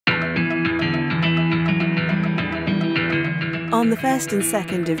On the 1st and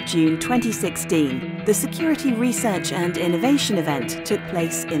 2nd of June 2016, the Security Research and Innovation event took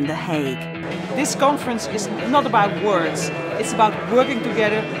place in The Hague. This conference is not about words, it's about working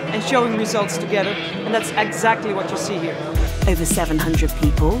together and showing results together, and that's exactly what you see here. Over 700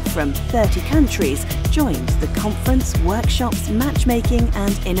 people from 30 countries joined the conference, workshops, matchmaking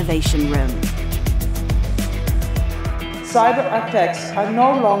and innovation room. Cyber attacks are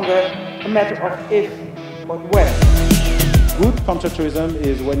no longer a matter of if, but when. Good counterterrorism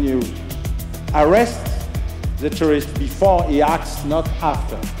is when you arrest the terrorist before he acts, not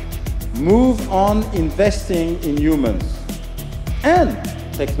after. Move on investing in humans and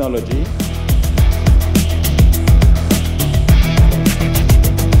technology.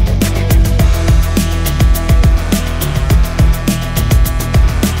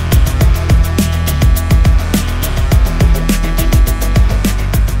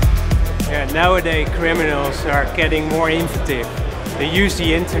 Nowadays criminals are getting more inventive. They use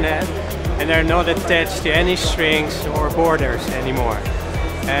the internet and they're not attached to any strings or borders anymore.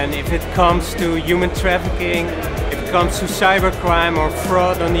 And if it comes to human trafficking, if it comes to cybercrime or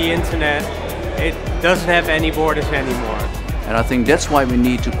fraud on the internet, it doesn't have any borders anymore. And I think that's why we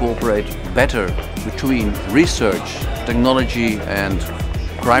need to cooperate better between research, technology and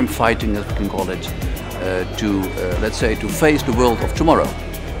crime fighting, as we can call it, let's say, to face the world of tomorrow.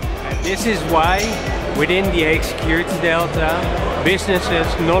 This is why, within the Hague Security Delta, businesses,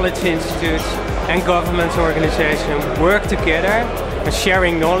 knowledge institutes and government organizations work together on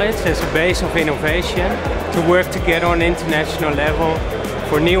sharing knowledge as a base of innovation to work together on an international level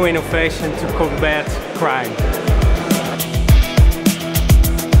for new innovation to combat crime.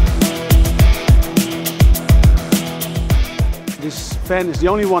 This van is the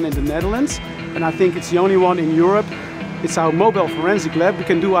only one in the Netherlands, and I think it's the only one in Europe. It's our mobile forensic lab. We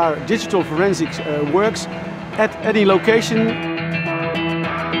can do our digital forensics works at any location.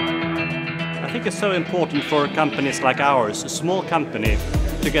 I think it's so important for companies like ours, a small company,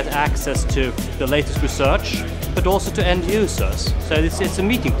 to get access to the latest research, but also to end users. So it's a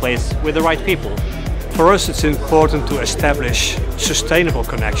meeting place with the right people. For us it's important to establish sustainable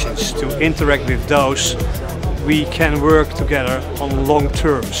connections, to interact with those we can work together on long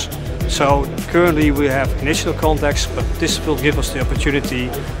terms. So currently we have initial contacts, but this will give us the opportunity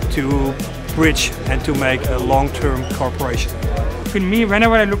to bridge and to make a long-term cooperation. For me,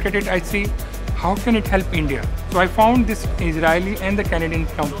 whenever I look at it, I see how can it help India. So I found this Israeli and the Canadian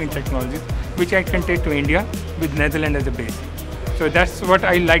company technologies, which I can take to India with Netherlands as a base. So that's what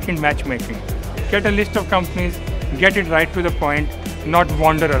I like in matchmaking. Get a list of companies, get it right to the point, not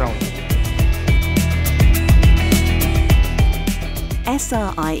wander around.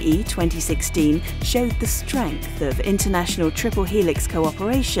 SRIE 2016 showed the strength of international triple helix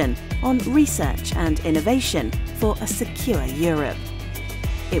cooperation on research and innovation for a secure Europe.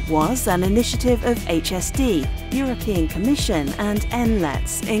 It was an initiative of HSD, European Commission and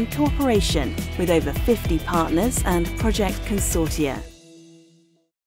NLETS in cooperation with over 50 partners and project consortia.